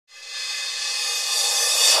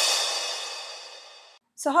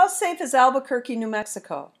So how safe is Albuquerque, New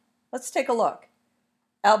Mexico? Let's take a look.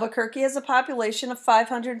 Albuquerque has a population of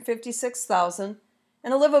 556,000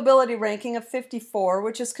 and a livability ranking of 54,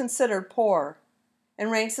 which is considered poor,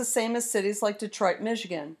 and ranks the same as cities like Detroit,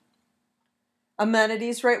 Michigan.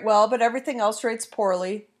 Amenities rate well, but everything else rates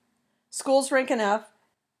poorly. Schools rank an F,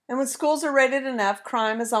 and when schools are rated an F,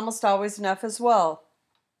 crime is almost always an F as well.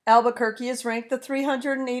 Albuquerque is ranked the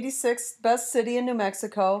 386th best city in New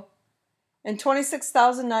Mexico and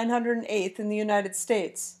 26,908th in the United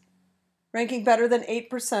States, ranking better than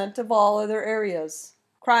 8% of all other areas.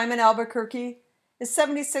 Crime in Albuquerque is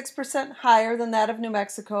 76% higher than that of New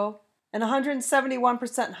Mexico and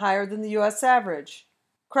 171% higher than the U.S. average.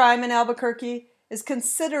 Crime in Albuquerque is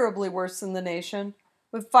considerably worse than the nation,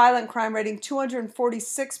 with violent crime rating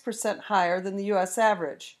 246% higher than the U.S.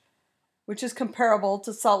 average, which is comparable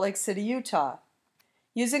to Salt Lake City, Utah.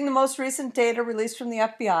 Using the most recent data released from the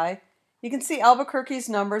FBI, you can see Albuquerque's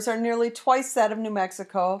numbers are nearly twice that of New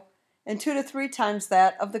Mexico and 2 to 3 times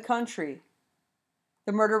that of the country.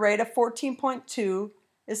 The murder rate of 14.2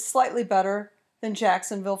 is slightly better than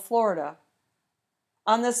Jacksonville, Florida.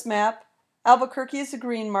 On this map, Albuquerque is a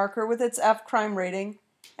green marker with its F crime rating,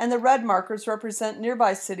 and the red markers represent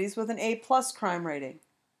nearby cities with an A+ crime rating.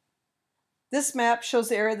 This map shows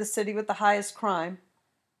the area of the city with the highest crime.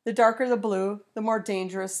 The darker the blue, the more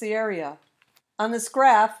dangerous the area. On this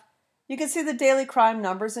graph, you can see the daily crime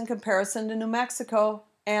numbers in comparison to New Mexico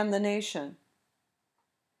and the nation.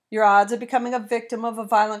 Your odds of becoming a victim of a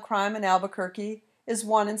violent crime in Albuquerque is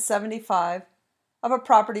 1 in 75, of a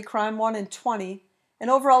property crime 1 in 20, and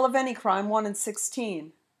overall of any crime 1 in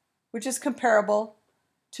 16, which is comparable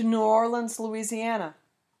to New Orleans, Louisiana.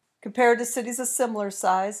 Compared to cities of similar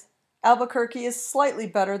size, Albuquerque is slightly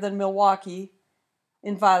better than Milwaukee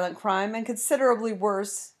in violent crime and considerably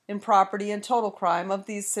worse in property and total crime of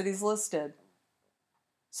these cities listed.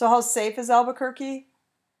 So how safe is Albuquerque?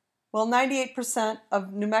 Well, 98%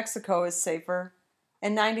 of New Mexico is safer,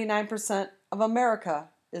 and 99% of America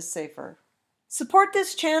is safer. Support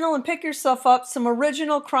this channel and pick yourself up some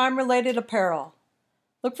original crime-related apparel.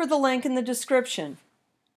 Look for the link in the description.